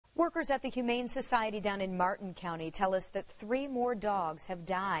Workers at the Humane Society down in Martin County tell us that 3 more dogs have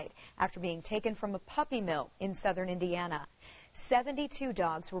died after being taken from a puppy mill in southern Indiana. 72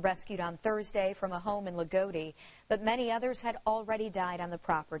 dogs were rescued on Thursday from a home in Loogootee, but many others had already died on the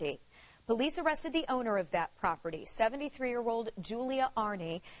property. Police arrested the owner of that property, 73-year-old Julia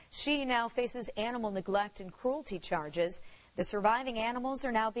Arney. She now faces animal neglect and cruelty charges. The surviving animals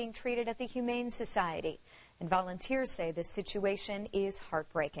are now being treated at the Humane Society, and volunteers say this situation is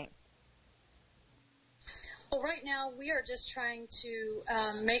heartbreaking. Well, right now we are just trying to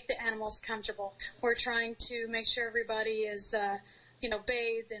make the animals comfortable. We're trying to make sure everybody is,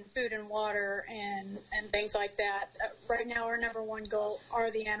 bathed in food and water and things like that. Right now our number one goal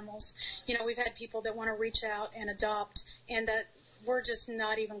are the animals. We've had people that want to reach out and adopt, and that we're just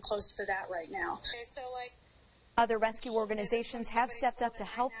not even close to that right now. Okay, so other rescue organizations have stepped up to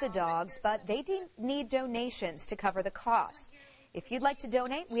help the dogs, but they do need donations to cover the cost. If you'd like to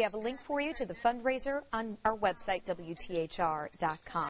donate, we have a link for you to the fundraiser on our website, WTHR.com.